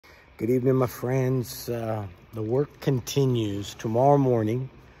Good evening, my friends. The work continues. Tomorrow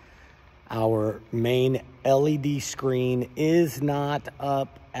morning, our main LED screen is not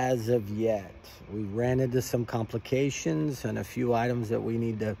up as of yet. We ran into some complications and a few items that we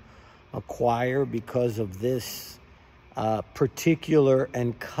need to acquire because of this particular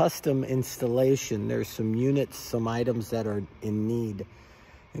and custom installation. There's some units, some items that are in need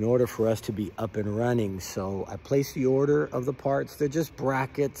in order for us to be up and running. So I placed the order of the parts. They're just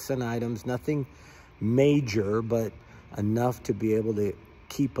brackets and items, nothing major, but enough to be able to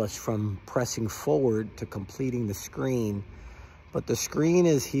keep us from pressing forward to completing the screen. But the screen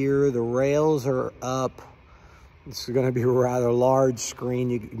is here, the rails are up. This is gonna be a rather large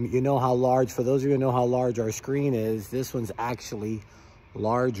screen. You know how large, for those of you who know how large our screen is, this one's actually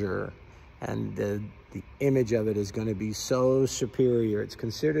larger. And the image of it is going to be so superior. It's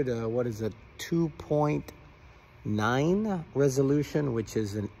considered a, what is a 2.9 resolution, which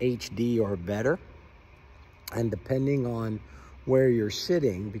is an HD or better. And depending on where you're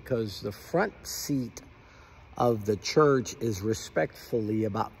sitting, because the front seat of the church is respectfully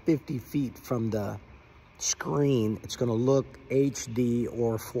about 50 feet from the screen, it's going to look HD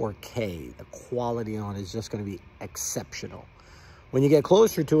or 4K. The quality on it is just going to be exceptional. When you get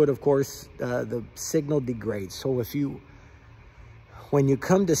closer to it, of course, the signal degrades. So when you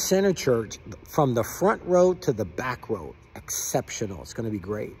come to Center Church, from the front row to the back row, exceptional. It's going to be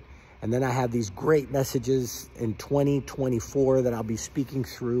great. And then I have these great messages in 2024 that I'll be speaking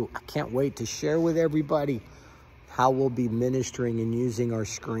through. I can't wait to share with everybody how we'll be ministering and using our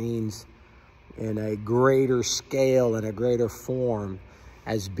screens in a greater scale and a greater form.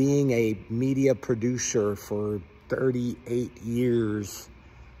 As being a media producer for 38 years,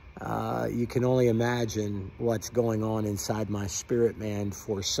 you can only imagine what's going on inside my spirit, man,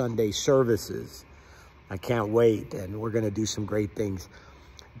 for Sunday services. I can't wait, and we're going to do some great things.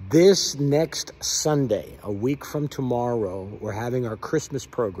 This next Sunday, a week from tomorrow, we're having our Christmas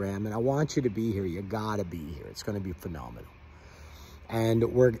program, and I want you to be here. You got to be here. It's going to be phenomenal. And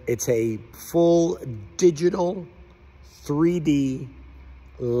it's a full digital 3D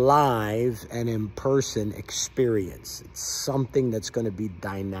live and in-person experience. It's something that's going to be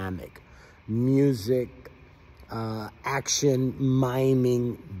dynamic. Music, action,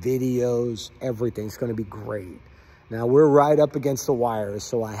 miming, videos, everything. It's going to be great. Now, we're right up against the wires,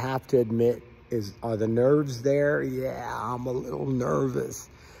 so I have to admit, are the nerves there? Yeah, I'm a little nervous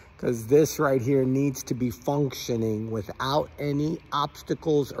because this right here needs to be functioning without any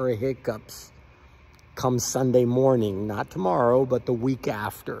obstacles or hiccups come Sunday morning, not tomorrow, but the week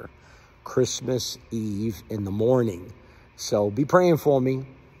after, Christmas Eve in the morning. So be praying for me.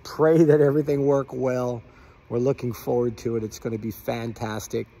 Pray that everything works well. We're looking forward to it. It's going to be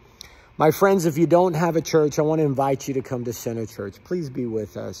fantastic. My friends, if you don't have a church, I want to invite you to come to Center Church. Please be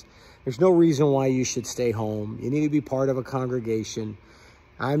with us. There's no reason why you should stay home. You need to be part of a congregation.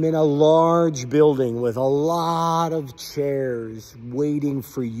 I'm in a large building with a lot of chairs waiting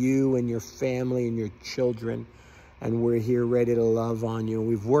for you and your family and your children. And we're here ready to love on you.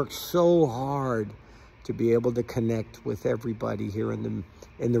 We've worked so hard to be able to connect with everybody here in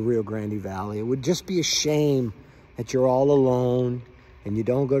the Rio Grande Valley. It would just be a shame that you're all alone and you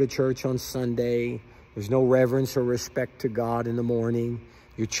don't go to church on Sunday. There's no reverence or respect to God in the morning.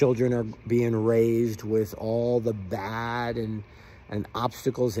 Your children are being raised with all the bad and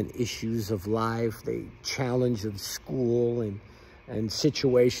obstacles and issues of life, the challenge of school and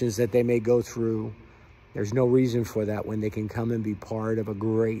situations that they may go through. There's no reason for that when they can come and be part of a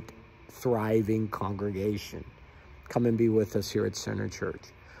great, thriving congregation. Come and be with us here at Center Church.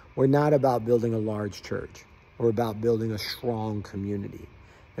 We're not about building a large church. We're about building a strong community.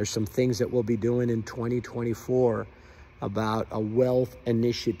 There's some things that we'll be doing in 2024 about a wealth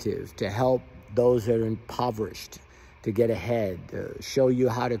initiative to help those that are impoverished to get ahead, show you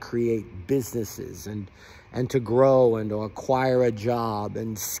how to create businesses and to grow and to acquire a job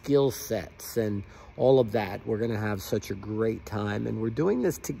and skill sets and all of that. We're going to have such a great time, and we're doing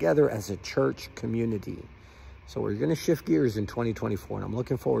this together as a church community. So we're going to shift gears in 2024, and I'm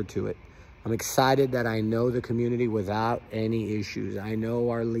looking forward to it. I'm excited that I know the community without any issues. I know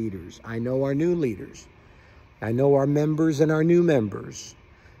our leaders. I know our new leaders. I know our members and our new members.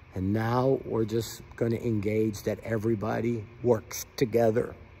 And now we're just going to engage that everybody works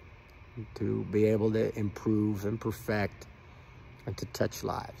together to be able to improve and perfect and to touch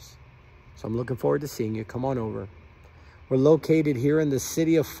lives. So I'm looking forward to seeing you. Come on over. We're located here in the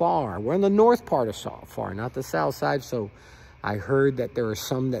city of Pharr. We're in the north part of Pharr, not the south side. So I heard that there are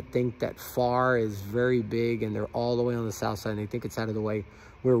some that think that Pharr is very big and they're all the way on the south side and they think it's out of the way.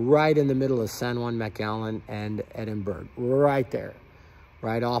 We're right in the middle of San Juan, McAllen, and Edinburgh. Right there.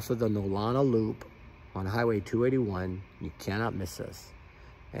 right off of the Nolana Loop on Highway 281. You cannot miss us.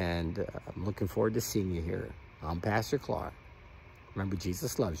 And I'm looking forward to seeing you here. I'm Pastor Clark. Remember,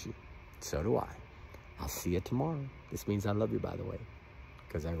 Jesus loves you. So do I. I'll see you tomorrow. This means I love you, by the way,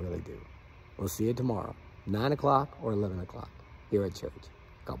 because I really do. We'll see you tomorrow, 9 o'clock or 11 o'clock here at church.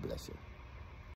 God bless you.